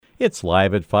It's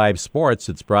Live at 5 Sports.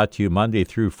 It's brought to you Monday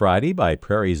through Friday by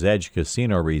Prairie's Edge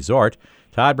Casino Resort.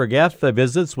 Todd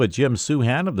visits with Jim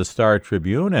Souhan of the Star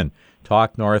Tribune and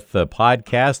Talk North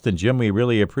podcast. And Jim, we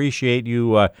really appreciate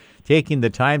you taking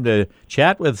the time to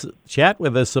chat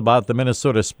with us about the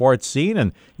Minnesota sports scene.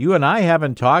 And you and I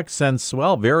haven't talked since,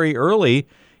 well, very early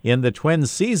in the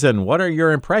Twins season. What are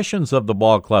your impressions of the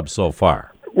ball club so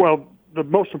far? Well, the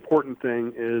most important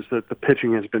thing is that the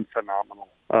pitching has been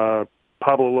phenomenal.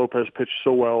 Pablo Lopez pitched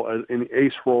so well in the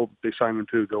ace role they signed him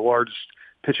to, the largest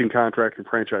pitching contract in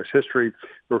franchise history.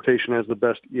 The rotation has the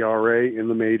best ERA in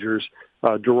the majors.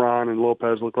 Duran and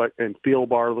Lopez look like, and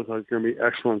Thielbar look like they're going to be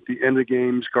excellent. The end of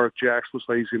games, Garth Jacks looks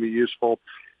like he's going to be useful.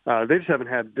 They just haven't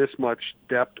had this much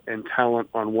depth and talent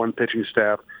on one pitching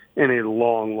staff in a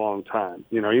long, long time.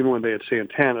 You know, even when they had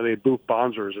Santana, they had Booth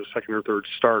Bonser as a second or third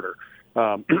starter.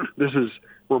 This is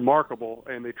remarkable,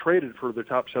 and they traded for the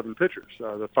top 7 pitchers,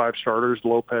 the 5 starters,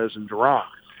 Lopez and Duran.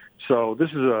 So this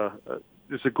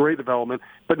is a great development,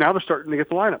 but now they're starting to get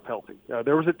the lineup healthy.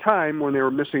 There was a time when they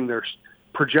were missing their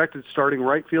projected starting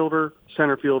right fielder,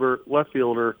 center fielder, left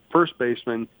fielder, first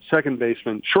baseman, second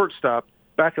baseman, shortstop,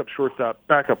 backup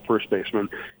first baseman,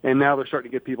 and now they're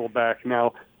starting to get people back.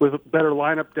 Now, with better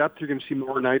lineup depth, you're going to see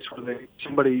more nights where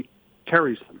somebody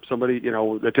carries them. Somebody,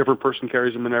 a different person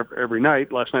carries them in every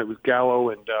night. Last night was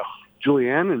Gallo and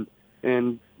Julian,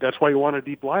 and that's why you want a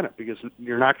deep lineup, because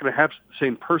you're not going to have the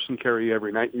same person carry you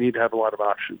every night. You need to have a lot of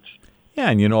options.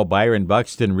 Yeah, and Byron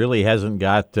Buxton really hasn't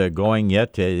got going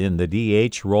yet in the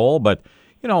DH role, but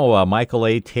Michael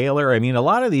A. Taylor, a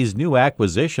lot of these new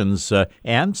acquisitions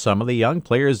and some of the young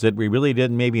players that we really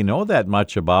didn't maybe know that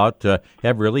much about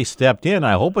have really stepped in.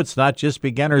 I hope it's not just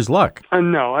beginner's luck.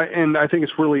 No, and I think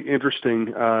it's really interesting.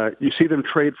 You see them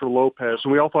trade for Lopez,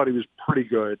 and we all thought he was pretty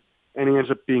good, and he ends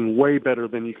up being way better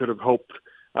than you could have hoped.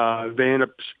 They end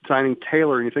up signing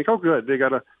Taylor, and you think, oh, good, they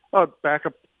got a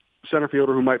backup center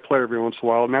fielder who might play every once in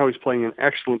a while. Now he's playing an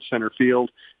excellent center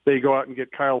field. They go out and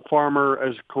get Kyle Farmer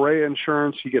as Correa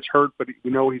insurance. He gets hurt, but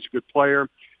we know he's a good player.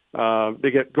 They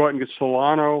go out and get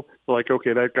Solano. They're like,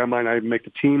 okay, that guy might not even make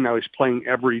the team. Now he's playing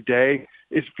every day.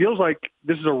 It feels like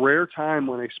this is a rare time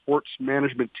when a sports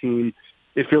management team,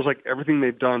 it feels like everything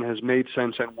they've done has made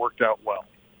sense and worked out well.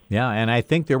 Yeah, and I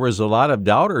think there was a lot of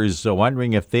doubters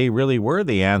wondering if they really were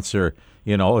the answer,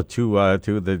 to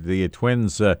the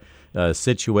Twins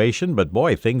situation. But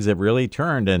boy, things have really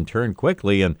turned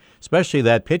quickly, and especially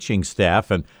that pitching staff.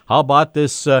 And how about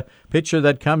this pitcher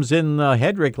that comes in,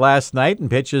 Hedrick, last night and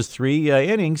pitches 3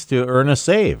 innings to earn a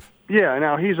save? Yeah,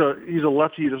 now he's a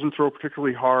lefty. He doesn't throw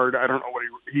particularly hard. I don't know what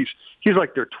he's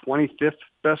like their 25th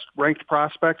best ranked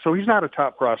prospect, so he's not a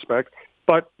top prospect.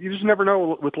 But you just never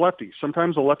know with lefties.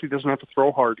 Sometimes a lefty doesn't have to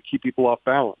throw hard to keep people off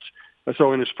balance.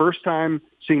 So in his first time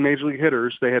seeing Major League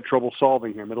hitters, they had trouble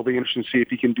solving him. It'll be interesting to see if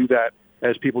he can do that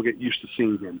as people get used to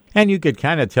seeing him. And you could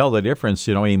kind of tell the difference.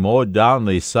 He mowed down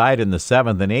the side in the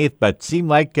 7th and 8th, but seemed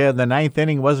like the 9th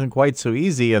inning wasn't quite so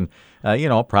easy, and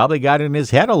probably got in his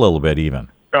head a little bit even.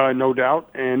 No doubt.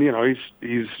 And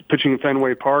he's pitching at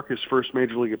Fenway Park, his first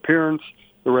Major League appearance.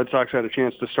 The Red Sox had a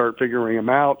chance to start figuring him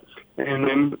out. And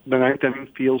then the 9th inning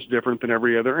feels different than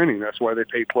every other inning. That's why they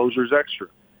pay closers extra.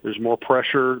 There's more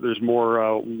pressure. There's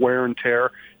more wear and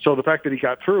tear. So the fact that he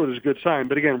got through it is a good sign.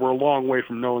 But again, we're a long way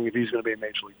from knowing if he's going to be a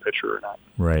Major League pitcher or not.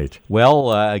 Right.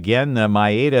 Well, again,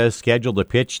 Maeda is scheduled to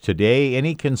pitch today.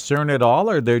 Any concern at all,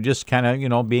 or they're just kind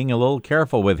of, being a little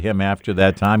careful with him after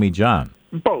that Tommy John?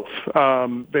 Both.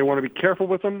 They want to be careful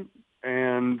with him,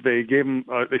 and they gave him.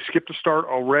 They skipped a start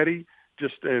already.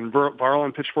 And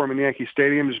Varland pitched for him in Yankee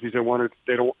Stadium just because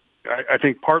I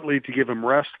think partly to give him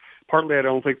rest. Partly, I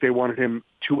don't think they wanted him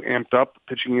too amped up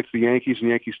pitching against the Yankees in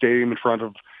Yankee Stadium in front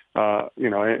of,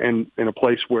 and in a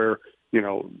place where,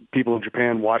 people in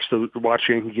Japan watch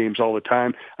Yankee games all the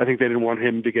time. I think they didn't want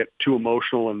him to get too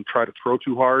emotional and try to throw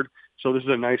too hard. So this is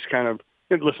a nice kind of,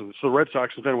 listen, it's the Red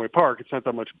Sox in Fenway Park. It's not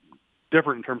that much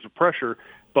different in terms of pressure,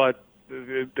 but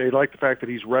they like the fact that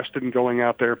he's rested and going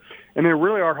out there. And they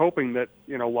really are hoping that,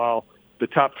 while the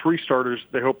top 3 starters,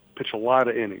 they hope pitch a lot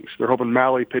of innings. They're hoping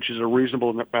Malley pitches a reasonable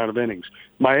amount of innings.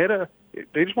 Maeda,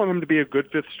 they just want him to be a good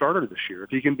 5th starter this year. If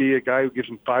he can be a guy who gives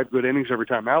them 5 good innings every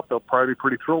time out, they'll probably be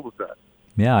pretty thrilled with that.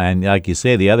 Yeah, and like you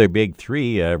say, the other big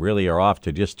 3 really are off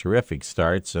to just terrific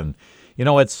starts. And,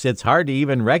 it's hard to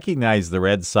even recognize the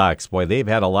Red Sox. Boy, they've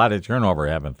had a lot of turnover,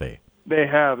 haven't they? They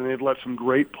have, and they've let some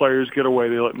great players get away.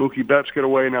 They let Mookie Betts get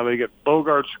away. Now they get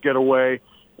Bogarts get away.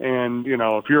 And,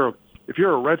 if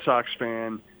you're a Red Sox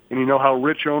fan and you know how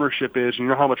rich ownership is and you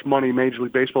know how much money Major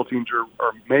League Baseball teams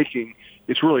are making,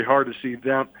 it's really hard to see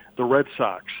the Red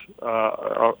Sox,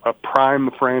 a prime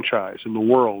franchise in the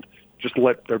world, just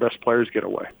let their best players get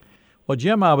away. Well,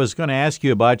 Jim, I was going to ask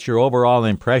you about your overall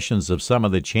impressions of some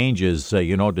of the changes,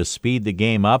 to speed the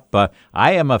game up.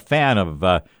 I am a fan of,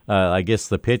 I guess,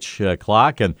 the pitch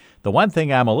clock. And the one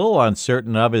thing I'm a little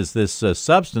uncertain of is this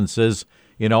substances,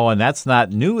 and that's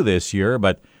not new this year,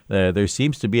 but there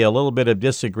seems to be a little bit of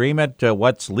disagreement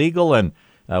what's legal and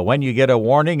when you get a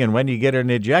warning and when you get an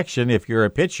ejection if you're a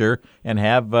pitcher and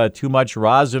have too much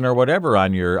rosin or whatever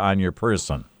on your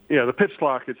person. Yeah, the pitch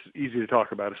clock, it's easy to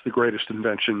talk about. It's the greatest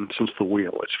invention since the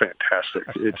wheel. It's fantastic.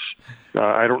 It's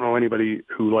I don't know anybody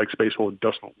who likes baseball who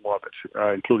doesn't love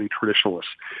it, including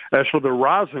traditionalists. As for the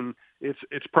rosin,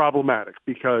 it's problematic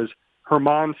because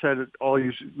Herman said all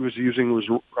he was using was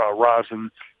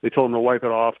rosin. They told him to wipe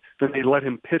it off. Then they let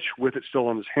him pitch with it still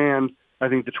on his hand. I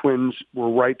think the Twins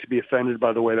were right to be offended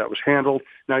by the way that was handled.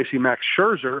 Now you see Max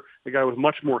Scherzer, a guy with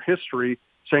much more history,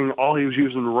 saying all he was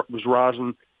using was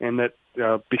rosin and that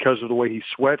because of the way he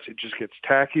sweats, it just gets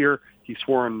tackier. He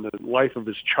swore on the life of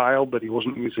his child that he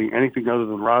wasn't using anything other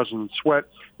than rosin and sweat,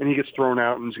 and he gets thrown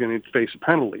out and is going to face a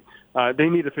penalty. They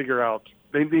need to figure out,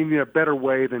 they need a better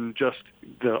way than just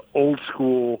the old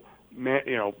school,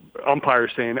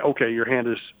 umpires saying, okay, your hand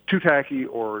is too tacky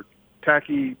or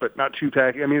tacky but not too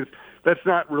tacky. I mean, that's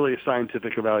not really a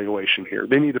scientific evaluation here.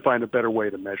 They need to find a better way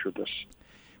to measure this.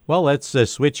 Well, let's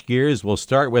switch gears. We'll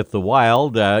start with the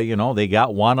Wild. They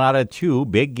got 1 out of 2.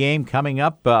 Big game coming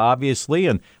up, obviously,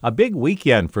 and a big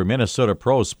weekend for Minnesota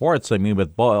pro sports. I mean,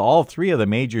 with all 3 of the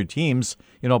major teams,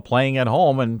 playing at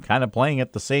home and kind of playing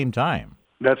at the same time.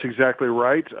 That's exactly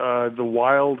right. The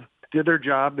Wild did their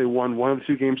job. They won 1 of the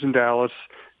 2 games in Dallas,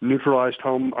 neutralized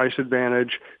home ice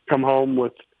advantage, come home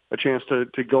with a chance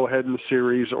to go ahead in the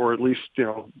series or at least,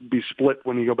 be split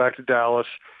when you go back to Dallas.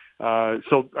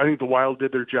 So I think the Wild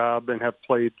did their job and have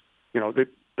played,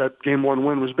 that Game 1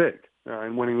 win was big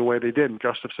and winning the way they did. And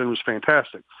Gustafsson was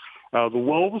fantastic. The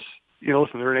Wolves,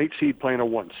 listen, they're an 8 seed playing a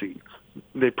 1 seed.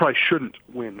 They probably shouldn't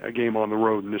win a game on the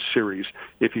road in this series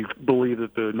if you believe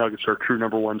that the Nuggets are a true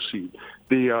number 1 seed.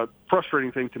 The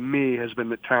frustrating thing to me has been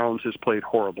that Towns has played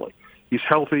horribly. He's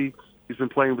healthy. He's been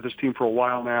playing with his team for a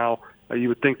while now. You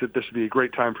would think that this would be a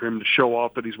great time for him to show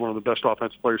off that he's one of the best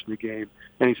offensive players in the game.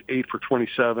 And he's 8 for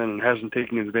 27 and hasn't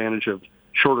taken advantage of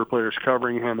shorter players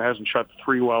covering him, hasn't shot the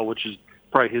 3 well, which is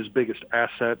probably his biggest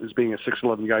asset, is being a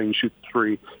 6'11 guy who can shoot the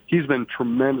 3. He's been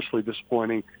tremendously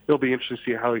disappointing. It'll be interesting to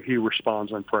see how he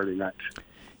responds on Friday night.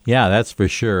 Yeah, that's for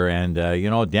sure. And,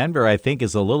 Denver, I think,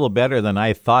 is a little better than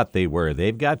I thought they were.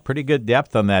 They've got pretty good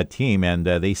depth on that team, and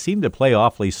they seem to play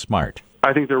awfully smart.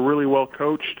 I think they're really well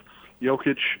coached.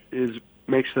 Jokic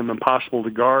makes them impossible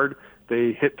to guard.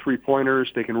 They hit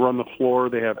 3-pointers. They can run the floor.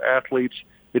 They have athletes.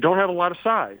 They don't have a lot of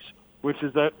size, which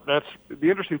is that's the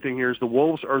interesting thing here is the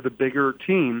Wolves are the bigger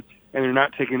team, and they're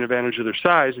not taking advantage of their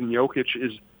size, and Jokic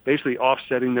is basically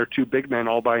offsetting their 2 big men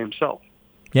all by himself.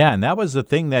 Yeah, and that was the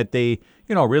thing that they,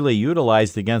 really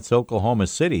utilized against Oklahoma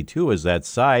City, too, is that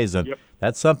size, and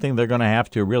that's something they're going to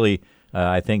have to really,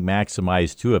 I think,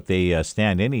 maximize, too, if they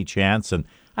stand any chance. And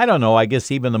I don't know, I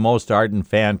guess even the most ardent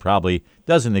fan probably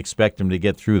doesn't expect them to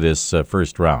get through this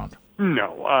first round.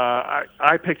 No,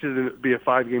 I picked it to be a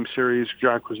 5-game series.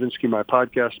 John Krasinski, my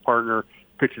podcast partner,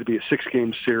 picked it to be a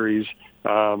 6-game series.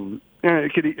 And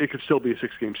it could still be a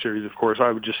 6-game series, of course.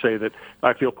 I would just say that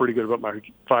I feel pretty good about my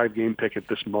 5-game pick at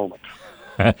this moment.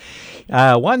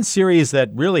 One series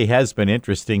that really has been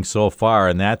interesting so far,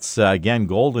 and that's, again,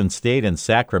 Golden State and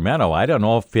Sacramento. I don't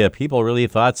know if people really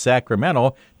thought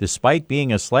Sacramento, despite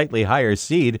being a slightly higher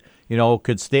seed,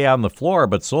 could stay on the floor,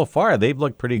 but so far they've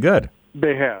looked pretty good.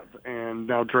 They have, and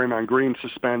now Draymond Green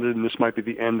suspended, and this might be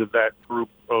the end of that group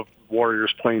of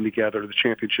Warriors playing together, the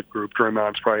championship group.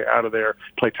 Draymond's probably out of there.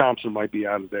 Klay Thompson might be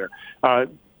out of there. The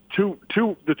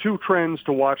 2 trends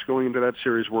to watch going into that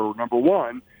series were, number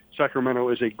 1, Sacramento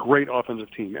is a great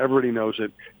offensive team. Everybody knows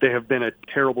it. They have been a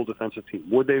terrible defensive team.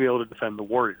 Would they be able to defend the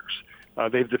Warriors?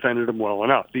 They've defended them well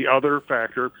enough. The other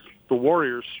factor, the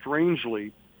Warriors,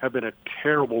 strangely, have been a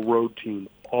terrible road team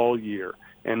all year,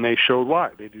 and they showed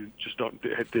why. They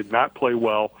did not play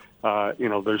well.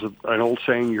 There's an old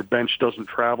saying, your bench doesn't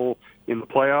travel in the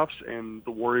playoffs, and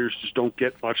the Warriors just don't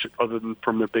get much other than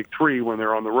from the big 3 when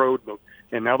they're on the road,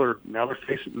 and now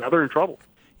they're in trouble.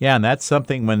 Yeah, and that's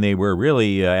something when they were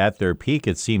really at their peak,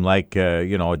 it seemed like,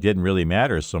 it didn't really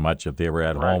matter so much if they were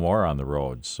at home or on the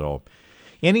road. So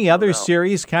any other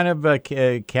series kind of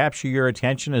capture your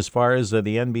attention as far as the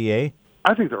NBA?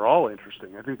 I think they're all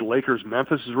interesting. I think the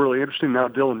Lakers-Memphis is really interesting. Now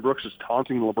Dylan Brooks is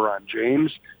taunting LeBron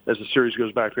James as the series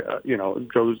goes back to,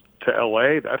 goes to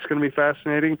L.A. That's going to be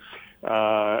fascinating.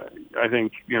 I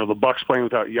think, the Bucks playing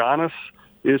without Giannis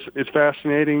is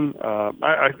fascinating.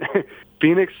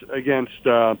 Phoenix against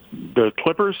the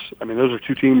Clippers. I mean, those are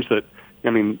two teams that,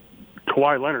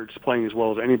 Kawhi Leonard's playing as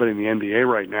well as anybody in the NBA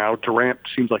right now. Durant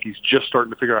seems like he's just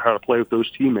starting to figure out how to play with those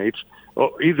teammates.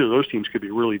 Either of those teams could be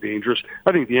really dangerous.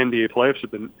 I think the NBA playoffs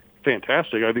have been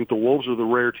fantastic. I think the Wolves are the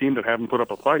rare team that haven't put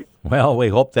up a fight. Well, we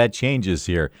hope that changes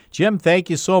here. Jim, thank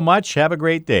you so much. Have a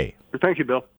great day. Thank you, Bill.